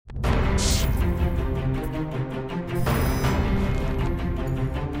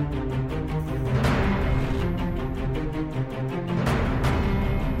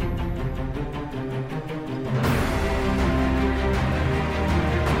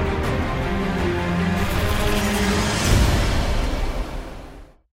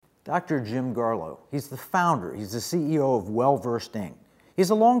Dr. Jim Garlow. He's the founder, he's the CEO of Well-Versed Inc. He's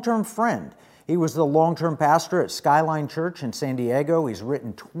a long-term friend. He was the long-term pastor at Skyline Church in San Diego. He's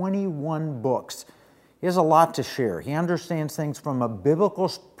written 21 books. He has a lot to share. He understands things from a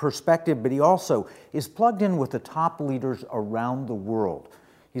biblical perspective, but he also is plugged in with the top leaders around the world.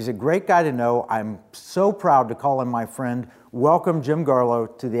 He's a great guy to know. I'm so proud to call him my friend. Welcome, Jim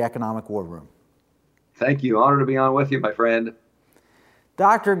Garlow, to the Economic War Room. Thank you. Honored to be on with you, my friend.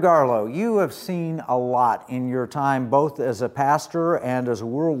 Dr. Garlow, you have seen a lot in your time, both as a pastor and as a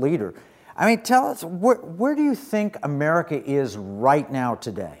world leader. I mean, tell us, where do you think America is right now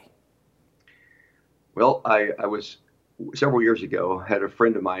today? Well, I was, several years ago, had a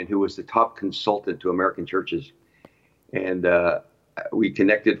friend of mine who was the top consultant to American churches. And we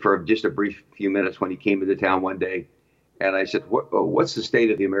connected for just a brief few minutes when he came into town one day. And I said, what's the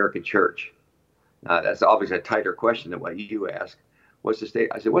state of the American church? That's obviously a tighter question than what you asked. What's the state?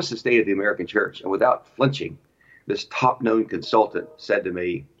 I said, what's the state of the American church? And without flinching, this top-known consultant said to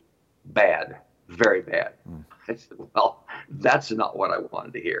me, bad, very bad. I said, well, that's not what I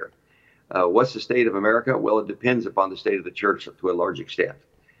wanted to hear. What's the state of America? Well, it depends upon the state of the church to a large extent.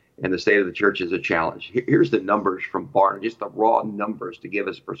 And the state of the church is a challenge. Here's the numbers from Barna, just the raw numbers to give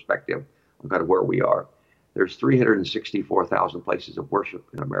us perspective on kind of where we are. There's 364,000 places of worship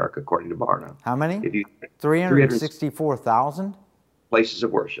in America, according to Barna. How many? 364,000? Places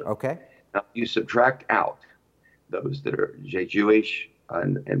of worship. Okay. Now, you subtract out those that are Jewish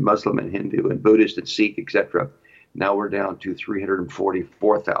and Muslim and Hindu and Buddhist and Sikh, etc. Now we're down to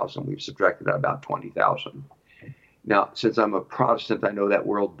 344,000. We've subtracted out about 20,000. Now, since I'm a Protestant, I know that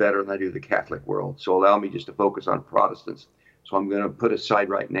world better than I do the Catholic world. So allow me just to focus on Protestants. So I'm going to put aside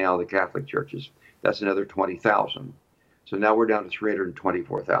right now the Catholic churches. That's another 20,000. So now we're down to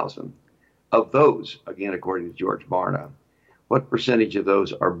 324,000. Of those, again, according to George Barna, what percentage of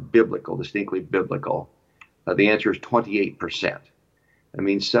those are biblical, distinctly biblical? The answer is 28%. That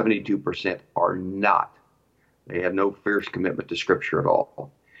means 72% are not. They have no fierce commitment to Scripture at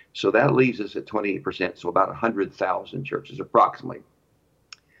all. So that leaves us at 28%, so about 100,000 churches approximately.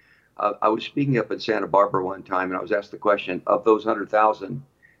 I was speaking up in Santa Barbara one time, and I was asked the question, of those 100,000,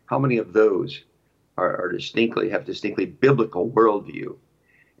 how many of those have distinctly biblical worldview?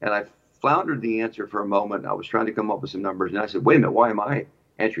 And I floundered the answer for a moment. I was trying to come up with some numbers, and I said, wait a minute, why am I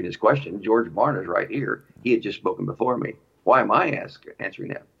answering this question? George Barna is right here. He had just spoken before me. Why am I answering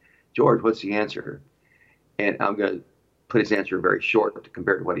that? George, what's the answer? And I'm going to put his answer very short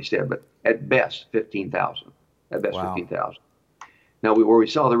compared to what he said, but at best, 15,000. At best, wow. 15,000. Now, where we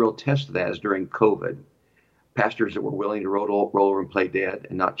saw the real test of that is during COVID. Pastors that were willing to roll over and play dead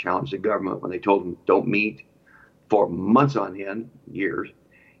and not challenge the government when they told them don't meet for months on end, years,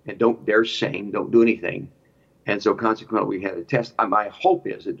 and don't dare sing, don't do anything. And so consequently, we had a test. My hope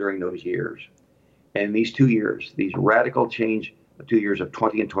is that during those years, and these 2 years, these radical change, 2 years of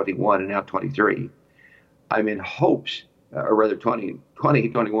 20 and 21 and now 23, I'm in hopes, or rather 20,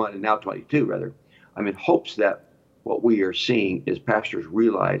 21 and now 22 rather, I'm in hopes that what we are seeing is pastors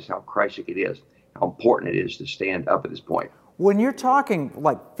realize how crisis it is, how important it is to stand up at this point. When you're talking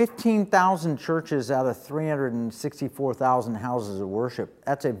like 15,000 churches out of 364,000 houses of worship,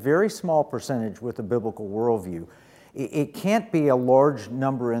 that's a very small percentage with a biblical worldview. It can't be a large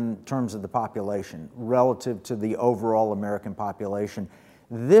number in terms of the population relative to the overall American population.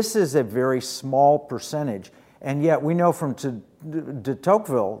 This is a very small percentage, and yet we know from de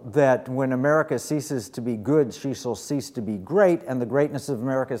Tocqueville that when America ceases to be good, she shall cease to be great, and the greatness of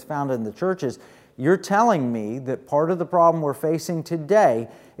America is found in the churches. You're telling me that part of the problem we're facing today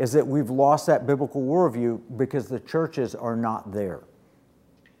is that we've lost that biblical worldview because the churches are not there.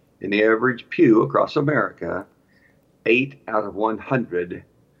 In the average pew across America, 8 out of 100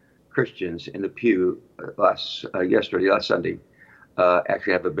 Christians in the pew last Sunday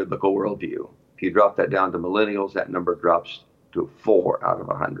actually have a biblical worldview. If you drop that down to millennials, that number drops to 4 out of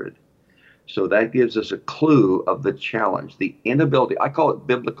 100. So that gives us a clue of the challenge, the inability, I call it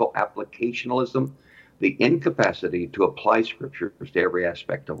biblical applicationalism, the incapacity to apply scriptures to every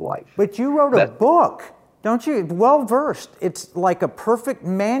aspect of life. But you wrote a book, don't you? Well-Versed. It's like a perfect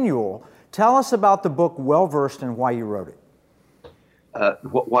manual. Tell us about the book Well-Versed and why you wrote it.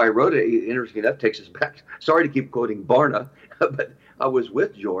 Why I wrote it, interesting enough, takes us back. Sorry to keep quoting Barna, but I was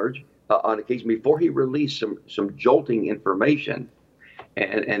with George on occasion before he released some jolting information.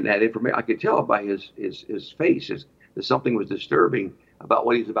 And that information, I could tell by his face, that something was disturbing about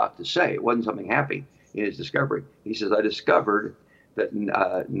what he was about to say. It wasn't something happy in his discovery. He says, I discovered that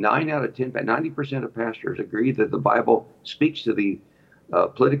 9 out of 10, 90% of pastors agree that the Bible speaks to the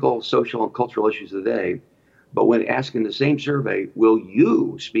political, social, and cultural issues of the day, But when asking the same survey, will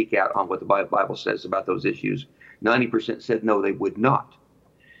you speak out on what the Bible says about those issues? 90% said no, they would not.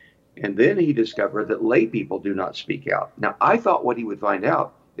 And then he discovered that lay people do not speak out. Now, I thought what he would find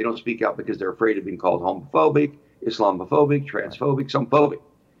out, they don't speak out because they're afraid of being called homophobic, Islamophobic, transphobic, somophobic.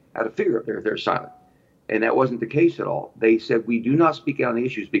 Out of fear, they're silent. And that wasn't the case at all. They said, we do not speak out on the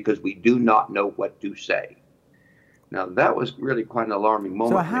issues because we do not know what to say. Now, that was really quite an alarming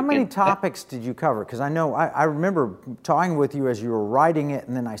moment. So how many topics did you cover? Because I know, I remember talking with you as you were writing it,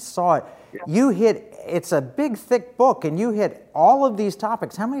 and then I saw it. Yeah. You hit, it's a big, thick book, and you hit all of these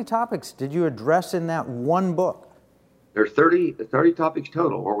topics. How many topics did you address in that one book? There's 30 topics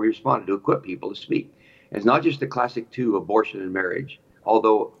total where we responded to equip people to speak. And it's not just the classic two, abortion and marriage,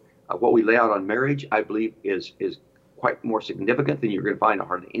 although what we lay out on marriage, I believe, is quite more significant than you're going to find in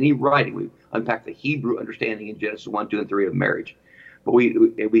hardly any writing. We unpack the Hebrew understanding in Genesis 1, 2, and 3 of marriage. But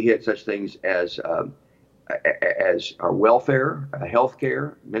we hit such things as our welfare, health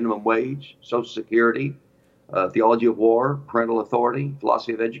care, minimum wage, Social Security, theology of war, parental authority,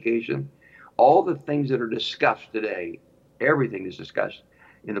 philosophy of education. All the things that are discussed today, everything is discussed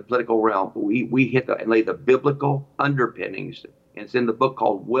in the political realm. We hit and lay the biblical underpinnings. And it's in the book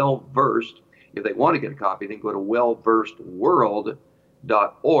called Well Versed. If they want to get a copy, they can go to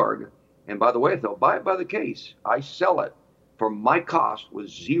wellversedworld.org. And by the way, if they'll buy it by the case, I sell it for my cost with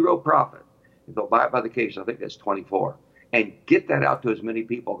zero profit. If they'll buy it by the case, I think that's $24. And get that out to as many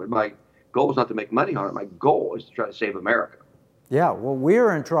people. But my goal is not to make money on it. My goal is to try to save America. Yeah, well,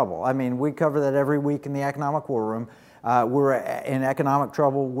 we're in trouble. I mean, we cover that every week in the Economic War Room. We're in economic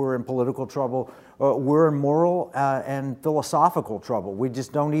trouble. We're in political trouble. We're in moral and philosophical trouble. We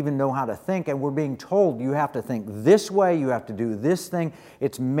just don't even know how to think, and we're being told you have to think this way, you have to do this thing.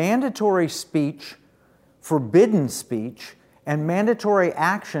 It's mandatory speech, forbidden speech, and mandatory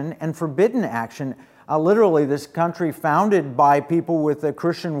action and forbidden action. Literally, this country founded by people with a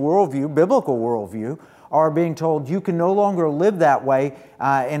Christian worldview, biblical worldview, are being told you can no longer live that way.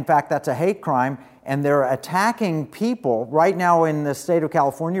 In fact, that's a hate crime. And they're attacking people right now in the state of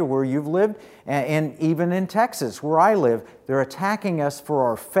California where you've lived, and even in Texas where I live. They're attacking us for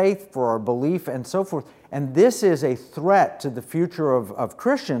our faith, for our belief, and so forth. And this is a threat to the future of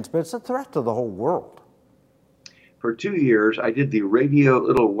Christians, but it's a threat to the whole world. For 2 years, I did the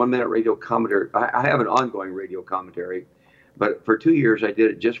little 1 minute radio commentary. I have an ongoing radio commentary, but for 2 years, I did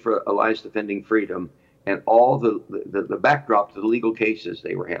it just for Alliance Defending Freedom and all the backdrop to the legal cases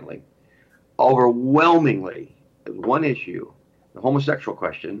they were handling. Overwhelmingly, one issue, the homosexual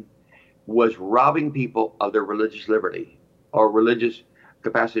question, was robbing people of their religious liberty or religious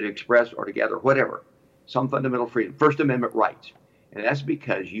capacity to express or to gather, whatever, some fundamental freedom, First Amendment rights. And that's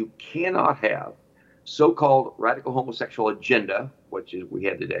because you cannot have so-called radical homosexual agenda, which is we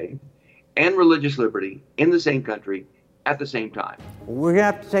had today, and religious liberty in the same country at the same time. We're going to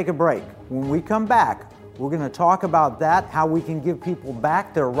have to take a break. When we come back, we're going to talk about that, how we can give people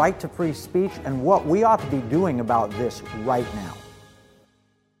back their right to free speech, and what we ought to be doing about this right now.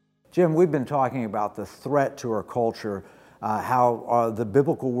 Jim, we've been talking about the threat to our culture, how the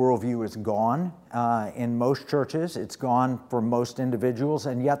biblical worldview is gone in most churches. It's gone for most individuals,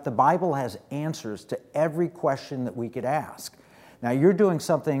 and yet the Bible has answers to every question that we could ask. Now, you're doing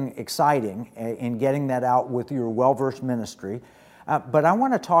something exciting in getting that out with your Well-Versed ministry. But I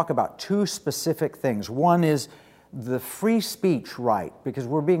want to talk about two specific things. One is the free speech right, because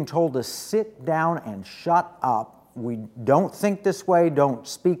we're being told to sit down and shut up. We don't think this way, don't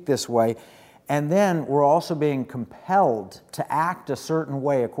speak this way. And then we're also being compelled to act a certain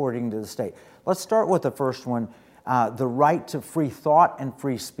way according to the state. Let's start with the first one, the right to free thought and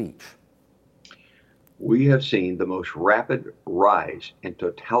free speech. We have seen the most rapid rise in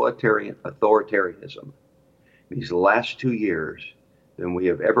totalitarian authoritarianism these last 2 years than we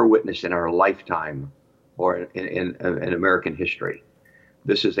have ever witnessed in our lifetime or in American history.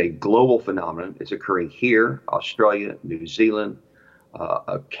 This is a global phenomenon. It's occurring here, Australia, New Zealand,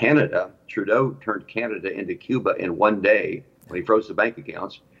 Canada. Trudeau turned Canada into Cuba in 1 day when he froze the bank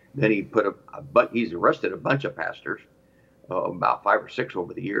accounts. Then he he's arrested a bunch of pastors, about 5 or 6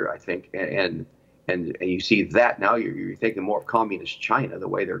 over the year, I think. And you see that now you're thinking more of communist China, the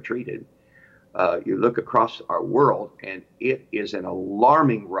way they're treated. You look across our world, and it is an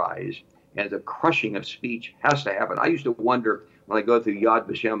alarming rise, and the crushing of speech has to happen. I used to wonder when I go through Yad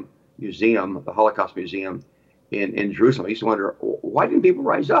Vashem Museum, the Holocaust Museum in Jerusalem, I used to wonder, why didn't people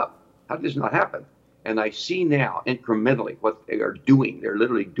rise up? How did this not happen? And I see now incrementally what they are doing. They're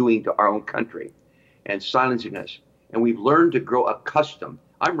literally doing to our own country and silencing us. And we've learned to grow accustomed.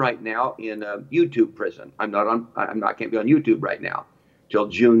 I'm right now in a YouTube prison. I can't be on YouTube right now till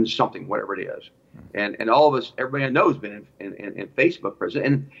June something, whatever it is. And all of us, everybody I know has been in Facebook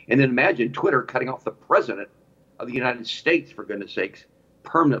president. And then imagine Twitter cutting off the president of the United States, for goodness sakes,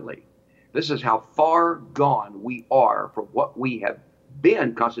 permanently. This is how far gone we are from what we have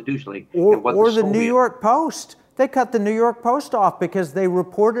been constitutionally. Or the New York Post. They cut the New York Post off because they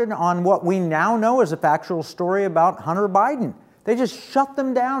reported on what we now know is a factual story about Hunter Biden. They just shut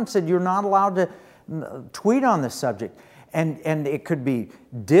them down, said you're not allowed to tweet on this subject. And it could be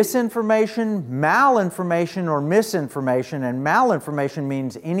disinformation, malinformation, or misinformation. And malinformation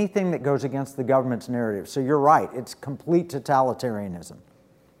means anything that goes against the government's narrative. So you're right, it's complete totalitarianism.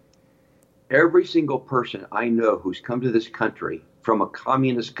 Every single person I know who's come to this country from a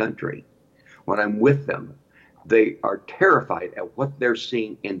communist country, when I'm with them, they are terrified at what they're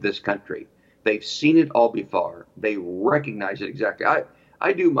seeing in this country. They've seen it all before. They recognize it exactly.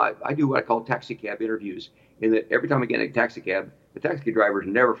 I do what I call taxi cab interviews, in that every time I get in a taxi cab, the taxi driver is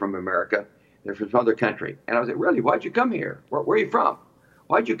never from America. They're from some other country. And I was like, really, why'd you come here? Where are you from?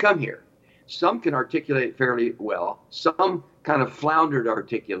 Why'd you come here? Some can articulate it fairly well. Some kind of flounder to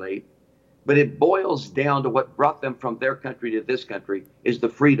articulate. But it boils down to what brought them from their country to this country is the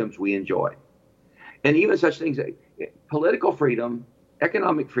freedoms we enjoy. And even such things, political freedom,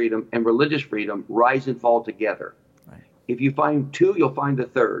 economic freedom, and religious freedom rise and fall together. Right. If you find two, you'll find the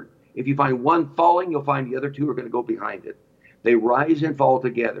third. If you find one falling, you'll find the other two are going to go behind it. They rise and fall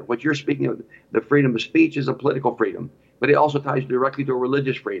together. What you're speaking of, the freedom of speech, is a political freedom, but it also ties directly to a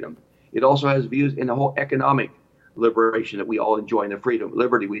religious freedom. It also has views in the whole economic liberation that we all enjoy, and the freedom,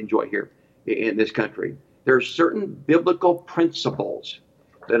 liberty we enjoy here in this country. There are certain biblical principles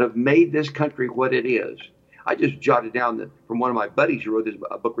that have made this country what it is. I just jotted down from one of my buddies who wrote this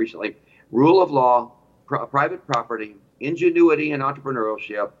book recently: rule of law, private property, ingenuity and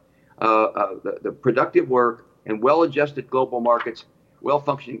entrepreneurship, the productive work, and well-adjusted global markets,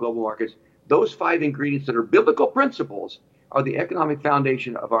 well-functioning global markets. Those 5 ingredients that are biblical principles are the economic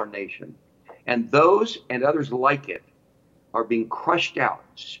foundation of our nation. And those and others like it are being crushed out.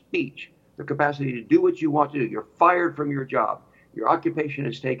 Speech, the capacity to do what you want to do. You're fired from your job. Your occupation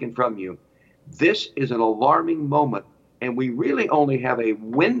is taken from you. This is an alarming moment, and we really only have a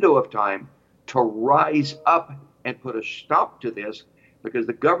window of time to rise up and put a stop to this, because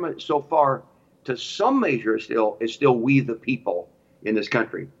the government so far, to some measure, is still we the people in this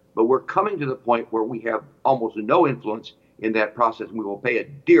country. But we're coming to the point where we have almost no influence in that process, and we will pay a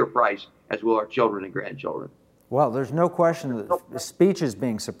dear price, as will our children and grandchildren. Well, there's no question that speech is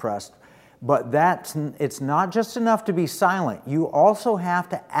being suppressed, but it's not just enough to be silent. You also have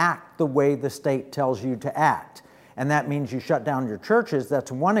to act the way the state tells you to act. And that means you shut down your churches.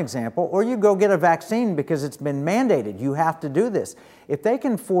 That's one example. Or you go get a vaccine because it's been mandated. You have to do this. If they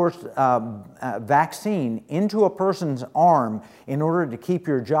can force a vaccine into a person's arm in order to keep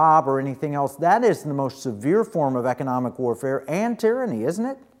your job or anything else, that is the most severe form of economic warfare and tyranny, isn't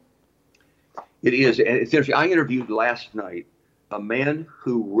it? It is. And it's interesting. I interviewed last night a man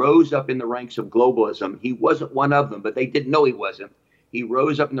who rose up in the ranks of globalism. He wasn't one of them, but they didn't know he wasn't. He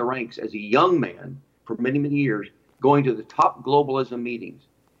rose up in the ranks as a young man for many, many years, going to the top globalism meetings.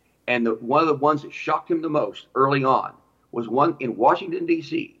 And one of the ones that shocked him the most early on was one in Washington,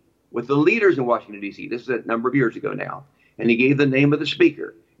 D.C., with the leaders in Washington, D.C. This is a number of years ago now. And he gave the name of the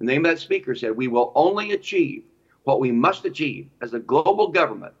speaker. The name of that speaker said, "We will only achieve what we must achieve as a global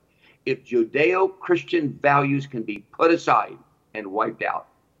government if Judeo-Christian values can be put aside and wiped out."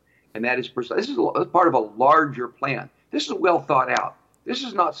 And that is this is part of a larger plan. This is well thought out. This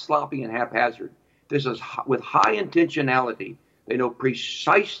is not sloppy and haphazard. This is with high intentionality. They know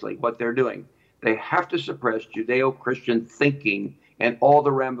precisely what they're doing. They have to suppress Judeo-Christian thinking and all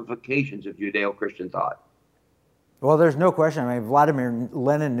the ramifications of Judeo-Christian thought. Well, there's no question. I mean, Vladimir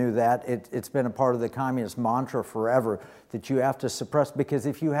Lenin knew that. It's been a part of the communist mantra forever that you have to suppress, because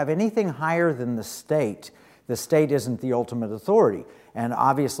if you have anything higher than the state isn't the ultimate authority. And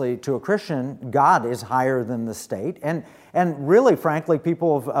obviously, to a Christian, God is higher than the state. And really, frankly,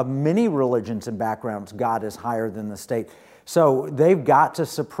 people of many religions and backgrounds, God is higher than the state. So they've got to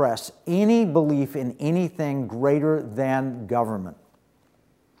suppress any belief in anything greater than government.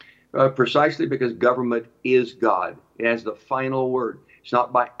 Precisely because government is God. It has the final word. It's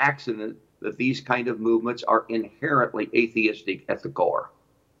not by accident that these kind of movements are inherently atheistic at the core.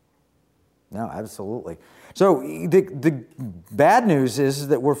 No, absolutely. So the bad news is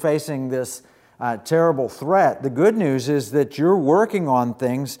that we're facing this terrible threat. The good news is that you're working on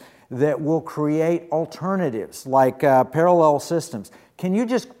things that will create alternatives, like parallel systems. Can you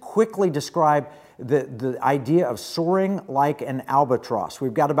just quickly describe the idea of soaring like an albatross?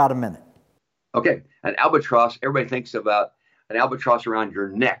 We've got about a minute. Okay, an albatross, everybody thinks about an albatross around your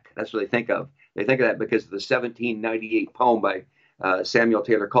neck. That's what they think of. They think of that because of the 1798 poem by Samuel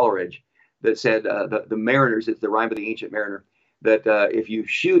Taylor Coleridge that said the mariners, it's the rhyme of the ancient mariner, that if you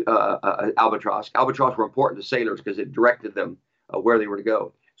shoot an albatross were important to sailors because it directed them where they were to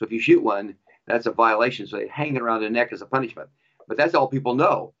go. So if you shoot one, that's a violation. So they hang it around the neck as a punishment. But that's all people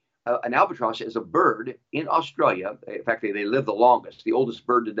know. An albatross is a bird in Australia. In fact, they live the longest. The oldest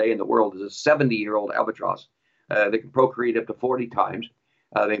bird today in the world is a 70-year-old albatross. They can procreate up to 40 times.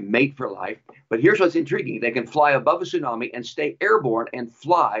 They mate for life. But here's what's intriguing. They can fly above a tsunami and stay airborne and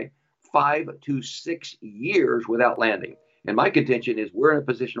fly 5 to 6 years without landing. And my contention is we're in a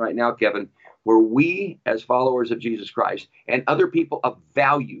position right now, Kevin, where we as followers of Jesus Christ and other people of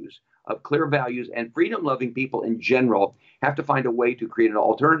values, of clear values and freedom-loving people in general have to find a way to create an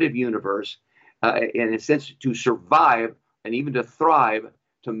alternative universe, in a sense, to survive and even to thrive,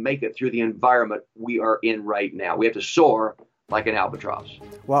 to make it through the environment we are in right now. We have to soar like an albatross.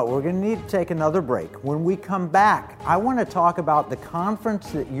 Well, we're going to need to take another break. When we come back, I want to talk about the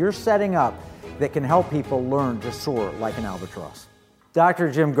conference that you're setting up that can help people learn to soar like an albatross.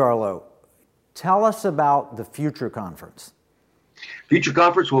 Dr. Jim Garlow, tell us about the Future Conference. Future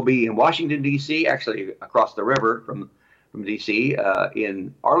Conference will be in Washington, D.C., actually across the river from D.C.,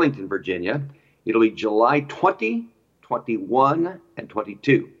 in Arlington, Virginia. It'll be July 20, 21, and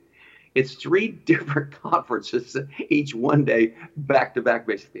 22. It's 3 different conferences, each one day, back to back,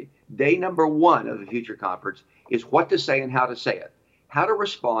 basically. Day number 1 of the Future Conference is what to say and how to say it, how to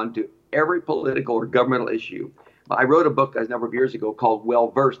respond to every political or governmental issue. I wrote a book a number of years ago called Well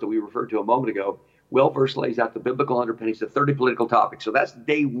Versed that we referred to a moment ago. Well Versed lays out the biblical underpinnings of 30 political topics. So that's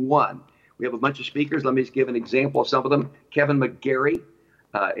day 1. We have a bunch of speakers. Let me just give an example of some of them. Kevin McGarry,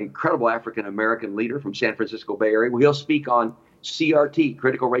 incredible African-American leader from San Francisco Bay Area. He'll speak on CRT,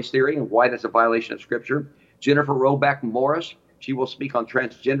 critical race theory, and why that's a violation of Scripture. Jennifer Roback Morris, she will speak on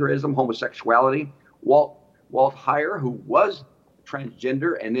transgenderism, homosexuality. Walt Heyer, who was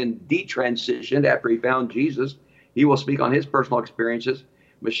transgender and then detransitioned after he found Jesus, he will speak on his personal experiences.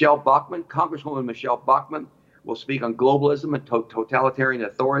 Michelle Bachmann, Congresswoman Michelle Bachmann, will speak on globalism and totalitarian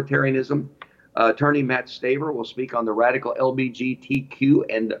authoritarianism. Attorney Matt Staver will speak on the radical LGBTQ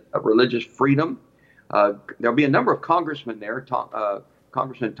and religious freedom. There'll be a number of congressmen there.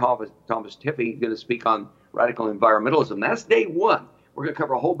 Congressman Thomas Tiffey is going to speak on radical environmentalism. That's day 1. We're going to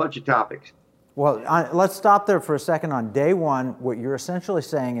cover a whole bunch of topics. Well, let's stop there for a second. On day 1, what you're essentially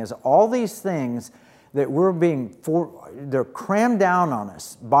saying is all these things that they're crammed down on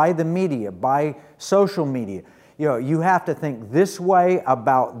us by the media, by social media. You know, you have to think this way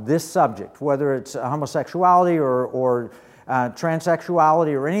about this subject, whether it's homosexuality or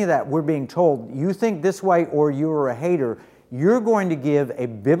transsexuality or any of that. We're being told, you think this way or you're a hater. You're going to give a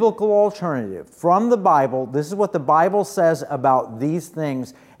biblical alternative from the Bible. This is what the Bible says about these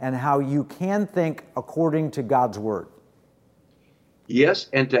things and how you can think according to God's Word. Yes,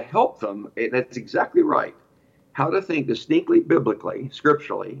 and to help them, that's exactly right. How to think distinctly biblically,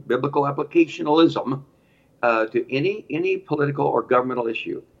 scripturally, biblical applicationalism to any political or governmental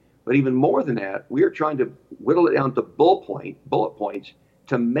issue. But even more than that, we are trying to whittle it down to bullet points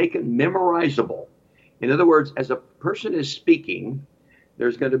to make it memorizable. In other words, as a person is speaking,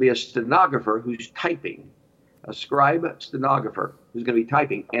 there's going to be a stenographer who's typing, a scribe stenographer who's going to be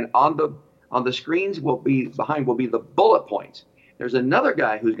typing, and on the screens will be the bullet points. There's another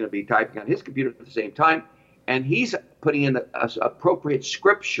guy who's going to be typing on his computer at the same time, and he's putting in the appropriate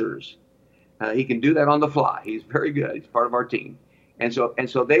scriptures. He can do that on the fly. He's very good. He's part of our team. And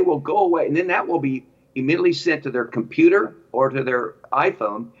so they will go away, and then that will be immediately sent to their computer or to their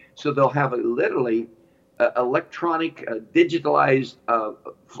iPhone. So they'll have literally electronic, digitalized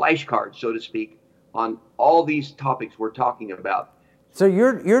flashcards, so to speak, on all these topics we're talking about. So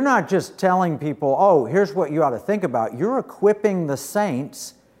you're not just telling people, oh, here's what you ought to think about. You're equipping the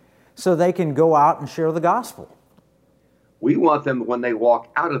saints so they can go out and share the gospel. We want them, when they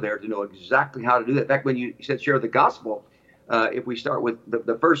walk out of there, to know exactly how to do that. In fact, when you said share the gospel, if we start with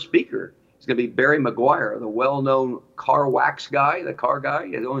the first speaker, it's going to be Barry Maguire, the well-known car wax guy, the car guy,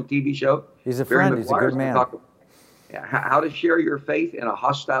 his own TV show. He's a friend. He's a good man. How to share your faith in a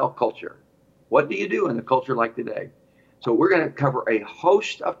hostile culture. What do you do in a culture like today? So we're going to cover a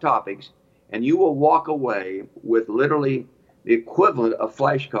host of topics, and you will walk away with literally the equivalent of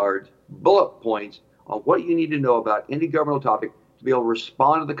flashcards, bullet points on what you need to know about any governmental topic to be able to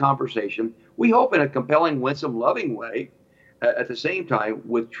respond to the conversation. We hope in a compelling, winsome, loving way, at the same time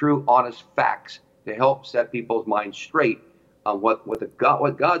with true, honest facts to help set people's minds straight on what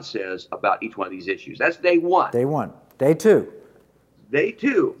God says about each one of these issues. That's day 1. Day 1. Day 2. Day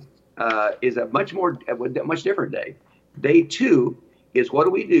 2 is a much different day. Day 2 is what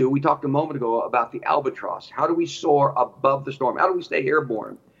do we do? We talked a moment ago about the albatross. How do we soar above the storm? How do we stay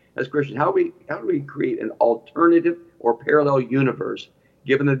airborne as Christians? How do we create an alternative or parallel universe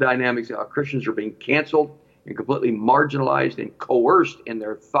given the dynamics of how Christians are being canceled and completely marginalized and coerced in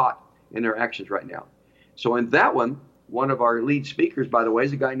their thought and their actions right now? So in that one of our lead speakers, by the way,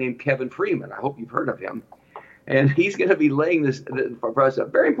 is a guy named Kevin Freeman. I hope you've heard of him. And he's going to be laying this for us a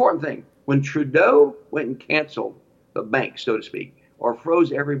very important thing. When Trudeau went and canceled the bank, so to speak, or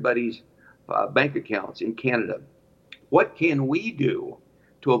froze everybody's bank accounts in Canada, what can we do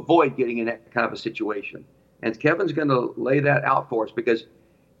to avoid getting in that kind of a situation? And Kevin's going to lay that out for us, because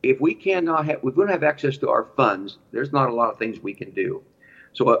if we don't have access to our funds, there's not a lot of things we can do.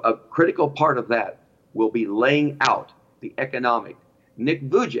 So a critical part of that will be laying out the economic. Nick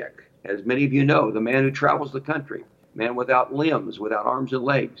Vujicic, as many of you know, the man who travels the country, man without limbs, without arms and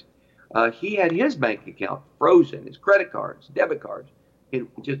legs, he had his bank account frozen, his credit cards, debit cards. He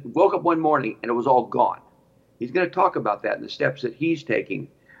just woke up one morning and it was all gone. He's going to talk about that and the steps that he's taking.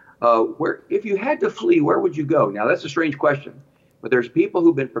 If you had to flee, where would you go? Now, that's a strange question, but there's people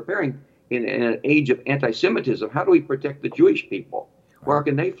who've been preparing in an age of anti-Semitism. How do we protect the Jewish people? Where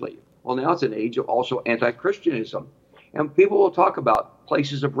can they flee? Well, now it's an age of also anti-Christianism. And people will talk about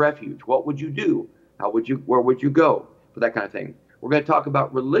places of refuge. What would you do? Where would you go for that kind of thing? We're going to talk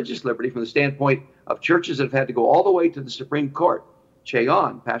about religious liberty from the standpoint of churches that have had to go all the way to the Supreme Court. Che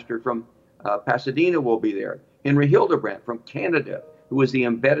Ahn, pastor from Pasadena, will be there. Henry Hildebrandt from Canada, who was the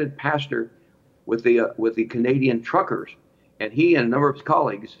embedded pastor with the Canadian truckers. And he and a number of his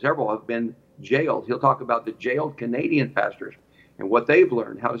colleagues, several, have been jailed. He'll talk about the jailed Canadian pastors and what they've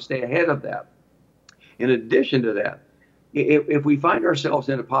learned, how to stay ahead of that. In addition to that, if we find ourselves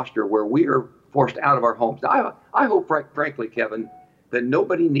in a posture where we are forced out of our homes, I hope, frankly, Kevin, that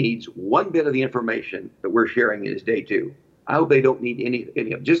nobody needs one bit of the information that we're sharing in this day 2. I hope they don't need any of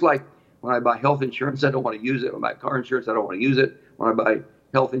it. Just like when I buy health insurance, I don't want to use it. When I buy car insurance, I don't want to use it. When I buy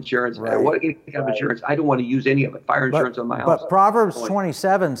health insurance, any kind of insurance, I don't want to use any of it. Fire insurance on my house. But Proverbs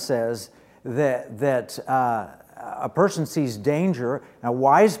 27 says that a person sees danger, a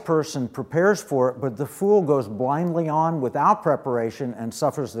wise person prepares for it, but the fool goes blindly on without preparation and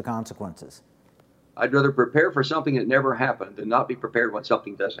suffers the consequences. I'd rather prepare for something that never happened than not be prepared when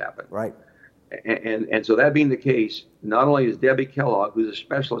something does happen. Right. And so that being the case, not only is Debbie Kellogg, who's a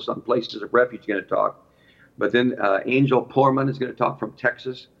specialist on places of refuge, going to talk, but then Angel Poorman is going to talk from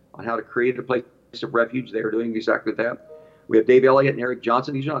Texas on how to create a place of refuge. They are doing exactly that. We have Dave Elliott and Eric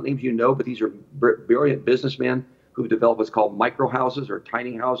Johnson. These are not names you know, but these are brilliant businessmen who've developed what's called micro houses or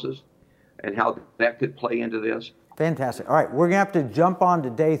tiny houses, and how that could play into this. Fantastic. All right, we're going to have to jump on to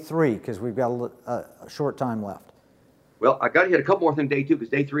day 3 because we've got a short time left. Well, I got to hit a couple more things day 2, because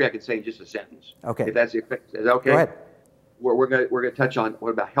day 3 I can say in just a sentence. Okay. Is that okay? Go ahead. We're going to touch on what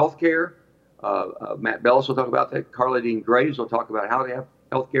about healthcare. Matt Bellis will talk about that. Carla Dean Graves will talk about how to have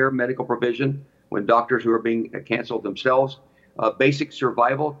healthcare, medical provision when doctors who are being canceled themselves. Basic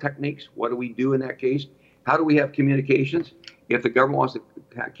survival techniques. What do we do in that case? How do we have communications? If the government wants to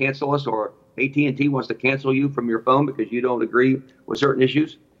cancel us, or AT&T wants to cancel you from your phone because you don't agree with certain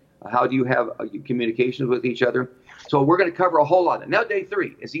issues, how do you have communications with each other? So we're going to cover a whole lot of that. Now, day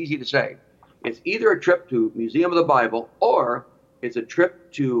 3, it's easy to say. It's either a trip to Museum of the Bible, or it's a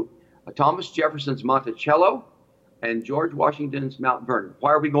trip to Thomas Jefferson's Monticello and George Washington's Mount Vernon.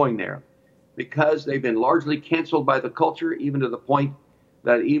 Why are we going there? Because they've been largely canceled by the culture, even to the point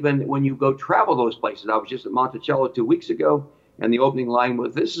that even when you go travel those places, I was just at Monticello 2 weeks ago, and the opening line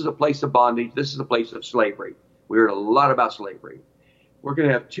was, "This is a place of bondage. This is a place of slavery." We heard a lot about slavery. We're going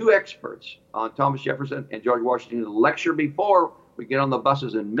to have 2 experts on Thomas Jefferson and George Washington to lecture before we get on the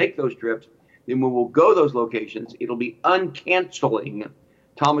buses and make those trips. Then when we'll go those locations, it'll be uncanceling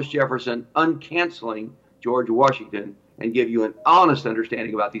Thomas Jefferson, uncanceling George Washington, and give you an honest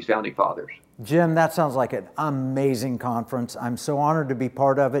understanding about these founding fathers. Jim, that sounds like an amazing conference. I'm so honored to be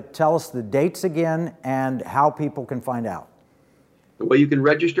part of it. Tell us the dates again and how people can find out. The way you can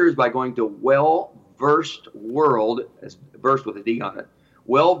register is by going to Well-Versed World, as versed with a D on it,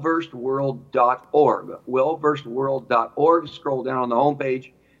 wellversedworld.org. Wellversedworld.org. Scroll down on the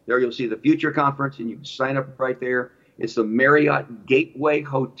homepage. There you'll see the future conference, and you can sign up right there. It's the Marriott Gateway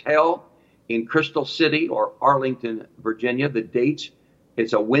Hotel in Crystal City or Arlington, Virginia. The dates,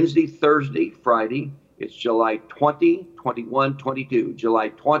 it's a Wednesday, Thursday, Friday. It's July 20, 21, 22. July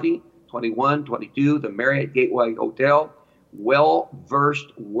 20, 21, 22, the Marriott Gateway Hotel,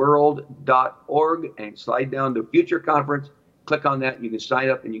 wellversedworld.org, and slide down to future conference. Click on that. You can sign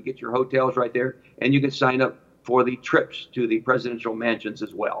up, and you get your hotels right there. And you can sign up for the trips to the presidential mansions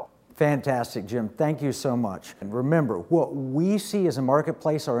as well. Fantastic, Jim. Thank you so much. And remember, what we see as a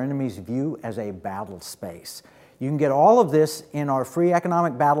marketplace, our enemies view as a battle space. You can get all of this in our free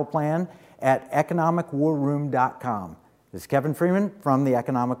economic battle plan at economicwarroom.com. This is Kevin Freeman from the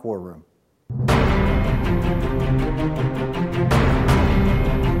Economic War Room.